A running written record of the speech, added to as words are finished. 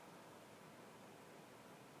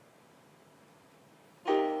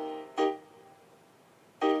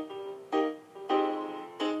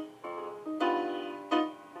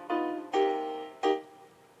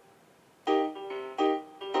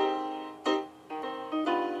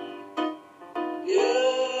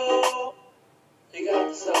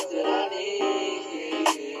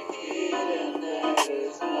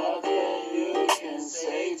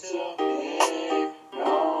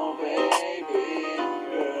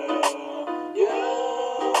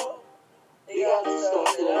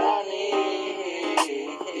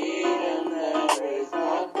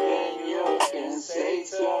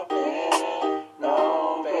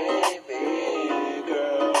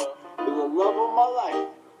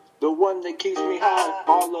the one that keeps me high,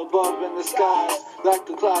 all above in the skies, like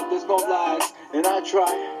a cloud, there's no lies, and I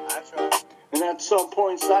try. And at some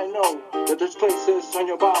points I know that there's places on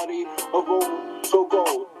your body of gold, so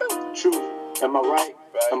gold. Truth, am I right?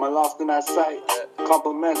 Am I lost in that sight?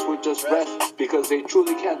 Compliments with just rest, because they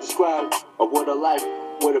truly can't describe of what a life,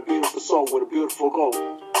 what a beautiful soul, what a beautiful goal.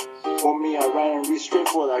 For me, I ran and reached straight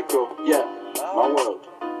for that girl. Yeah, my world.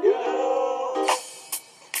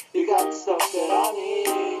 You got the stuff that I need,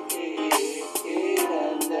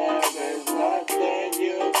 and there is nothing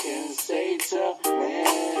you can say to me.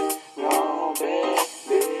 No,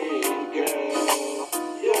 baby girl.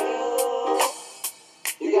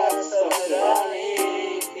 You got the stuff that I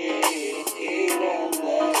need, and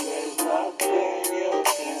there is nothing you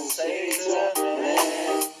can say to me.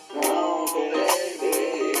 No,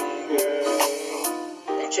 baby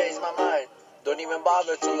girl. You changed my mind. Don't even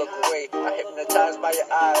bother to look away. I'm hypnotized by your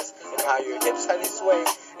eyes and how your hips honey sway.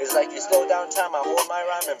 It's like you slow down time. I hold my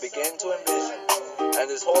rhyme and begin to envision. And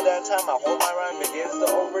this whole damn time I hold my rhyme begins the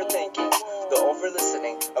overthinking, the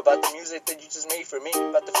over-listening about the music that you just made for me,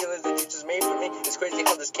 about the feelings that you just made for me. It's crazy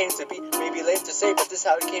how this came to be. Maybe lame to say, but this is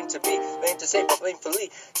how it came to be. Lame to say, but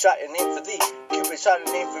blamefully shot a name for thee. Cupid shot a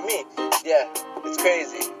name for me. Yeah, it's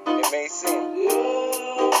crazy. It may seem.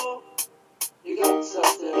 You got some.